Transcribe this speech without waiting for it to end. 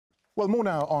Well, more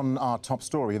now on our top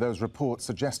story. Those reports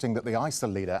suggesting that the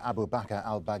ISIL leader Abu Bakr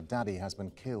al-Baghdadi has been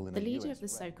killed in The leader of the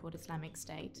so-called Islamic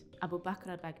State, Abu Bakr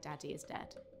al-Baghdadi, is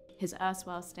dead. His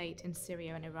erstwhile state in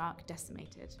Syria and Iraq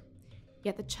decimated.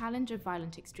 Yet the challenge of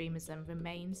violent extremism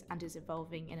remains and is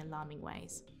evolving in alarming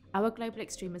ways. Our Global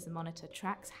Extremism Monitor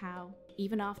tracks how,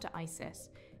 even after ISIS,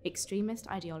 extremist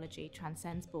ideology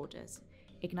transcends borders,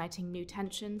 igniting new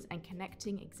tensions and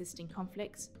connecting existing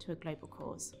conflicts to a global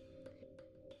cause.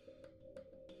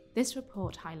 This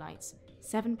report highlights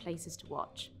 7 places to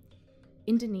watch: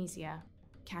 Indonesia,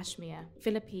 Kashmir,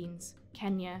 Philippines,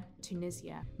 Kenya,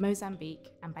 Tunisia, Mozambique,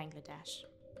 and Bangladesh.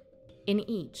 In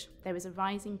each, there is a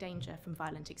rising danger from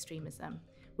violent extremism,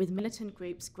 with militant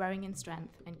groups growing in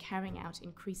strength and carrying out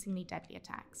increasingly deadly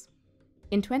attacks.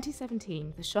 In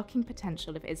 2017, the shocking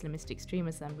potential of Islamist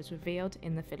extremism was revealed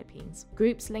in the Philippines.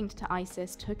 Groups linked to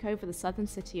ISIS took over the southern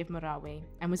city of Marawi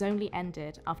and was only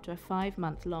ended after a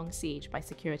 5-month-long siege by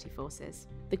security forces.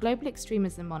 The Global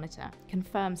Extremism Monitor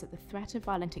confirms that the threat of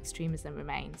violent extremism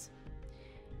remains.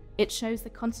 It shows the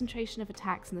concentration of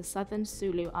attacks in the southern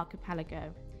Sulu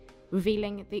archipelago,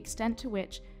 revealing the extent to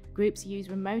which groups use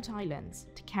remote islands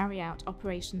to carry out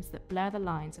operations that blur the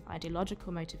lines of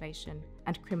ideological motivation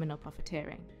and criminal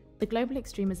profiteering. The Global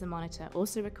Extremism Monitor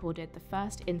also recorded the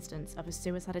first instance of a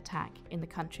suicide attack in the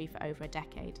country for over a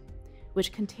decade,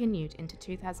 which continued into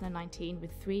 2019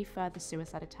 with 3 further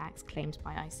suicide attacks claimed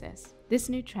by ISIS. This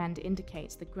new trend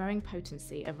indicates the growing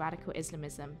potency of radical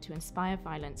Islamism to inspire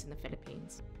violence in the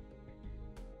Philippines.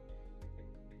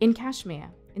 In Kashmir,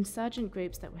 insurgent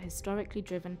groups that were historically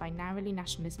driven by narrowly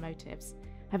nationalist motives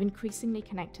have increasingly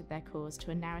connected their cause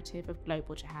to a narrative of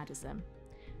global jihadism.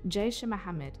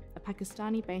 Jaish-e-Mohammed, a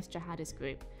Pakistani-based jihadist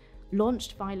group,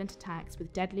 launched violent attacks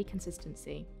with deadly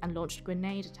consistency and launched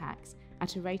grenade attacks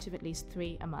at a rate of at least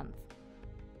 3 a month.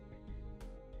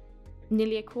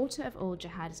 Nearly a quarter of all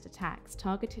jihadist attacks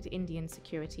targeted Indian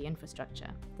security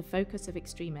infrastructure, the focus of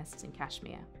extremists in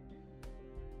Kashmir.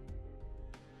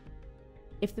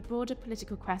 If the broader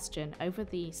political question over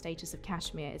the status of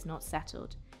Kashmir is not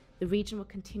settled, the region will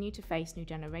continue to face new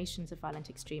generations of violent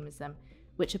extremism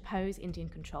which oppose Indian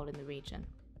control in the region.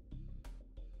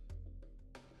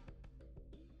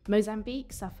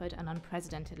 Mozambique suffered an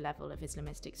unprecedented level of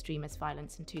Islamist extremist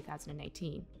violence in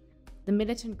 2018. The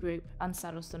militant group Ansar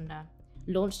al-Sunnah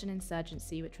launched an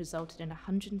insurgency which resulted in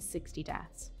 160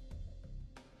 deaths.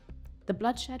 The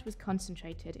bloodshed was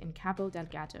concentrated in Cabo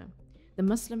Delgado, the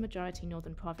Muslim-majority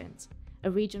northern province, a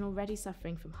region already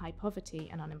suffering from high poverty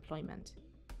and unemployment.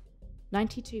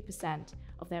 92%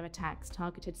 of their attacks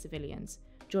targeted civilians,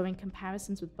 drawing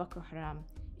comparisons with Boko Haram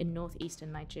in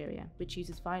northeastern Nigeria, which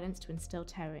uses violence to instill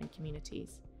terror in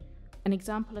communities. An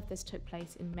example of this took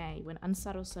place in May when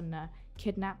Ansar al-Sunnah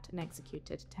kidnapped and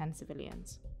executed 10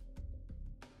 civilians.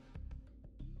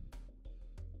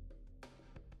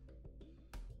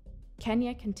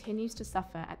 Kenya continues to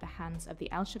suffer at the hands of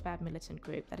the Al-Shabaab militant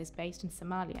group that is based in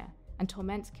Somalia and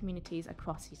torments communities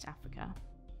across East Africa.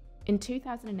 In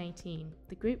 2018,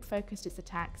 the group focused its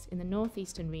attacks in the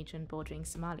northeastern region bordering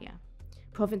Somalia,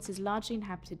 provinces largely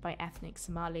inhabited by ethnic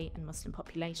Somali and Muslim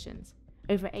populations.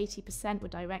 Over 80% were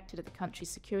directed at the country's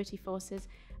security forces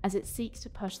as it seeks to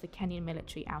push the Kenyan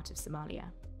military out of Somalia.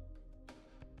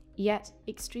 Yet,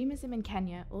 extremism in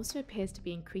Kenya also appears to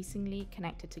be increasingly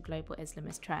connected to global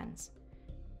Islamist trends.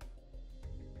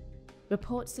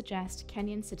 Reports suggest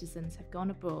Kenyan citizens have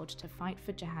gone abroad to fight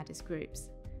for jihadist groups,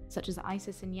 such as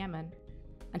ISIS in Yemen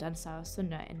and Ansar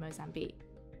al-Sunnah in Mozambique.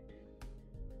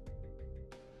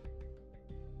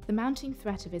 The mounting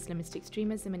threat of Islamist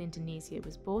extremism in Indonesia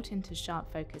was brought into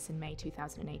sharp focus in May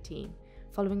 2018,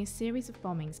 following a series of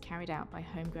bombings carried out by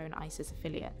homegrown ISIS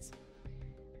affiliates.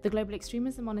 The Global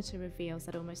Extremism Monitor reveals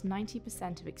that almost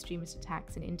 90% of extremist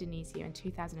attacks in Indonesia in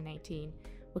 2018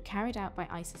 were carried out by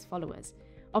ISIS followers,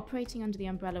 operating under the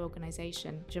umbrella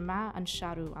organisation Jama'ah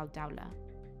Ansharu al-Dawla.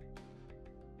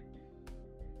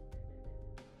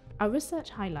 Our research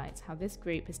highlights how this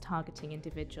group is targeting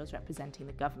individuals representing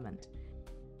the government.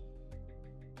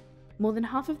 More than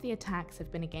half of the attacks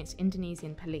have been against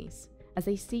Indonesian police, as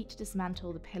they seek to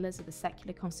dismantle the pillars of the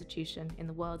secular constitution in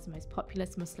the world's most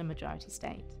populous Muslim-majority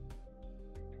state.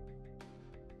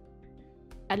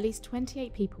 At least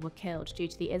 28 people were killed due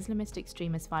to the Islamist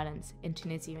extremist violence in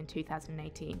Tunisia in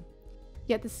 2018.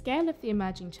 Yet the scale of the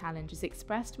emerging challenge is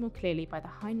expressed more clearly by the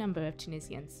high number of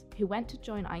Tunisians who went to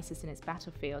join ISIS in its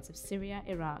battlefields of Syria,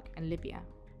 Iraq, and Libya.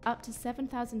 Up to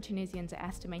 7,000 Tunisians are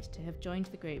estimated to have joined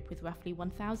the group, with roughly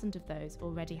 1,000 of those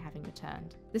already having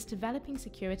returned. This developing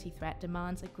security threat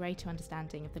demands a greater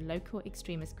understanding of the local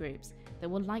extremist groups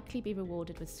that will likely be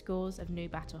rewarded with scores of new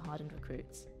battle-hardened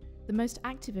recruits. The most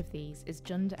active of these is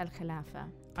Jund al-Khilafah,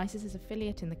 ISIS's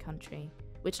affiliate in the country,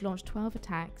 which launched 12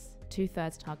 attacks,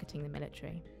 2/3 targeting the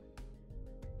military.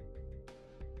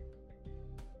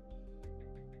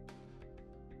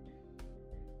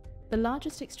 The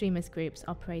largest extremist groups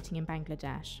operating in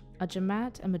Bangladesh are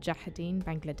Jamaat al-Mujahideen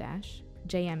Bangladesh,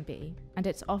 JMB, and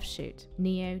its offshoot,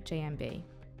 Neo-JMB.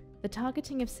 The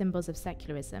targeting of symbols of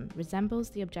secularism resembles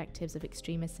the objectives of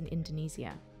extremists in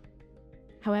Indonesia.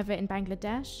 However, in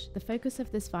Bangladesh, the focus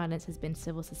of this violence has been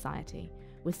civil society,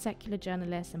 with secular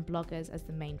journalists and bloggers as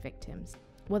the main victims.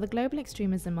 While the Global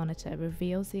Extremism Monitor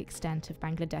reveals the extent of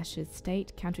Bangladesh's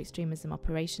state counter-extremism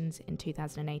operations in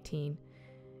 2018,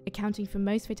 accounting for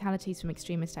most fatalities from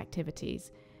extremist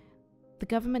activities, the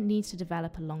government needs to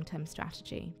develop a long-term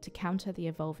strategy to counter the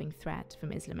evolving threat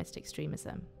from Islamist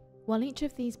extremism. While each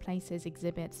of these places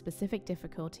exhibits specific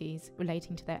difficulties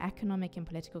relating to their economic and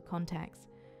political context,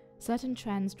 certain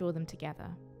trends draw them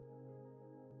together.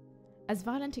 As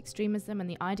violent extremism and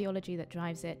the ideology that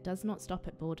drives it does not stop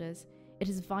at borders, it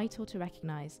is vital to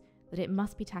recognise that it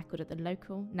must be tackled at the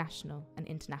local, national, and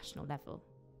international level.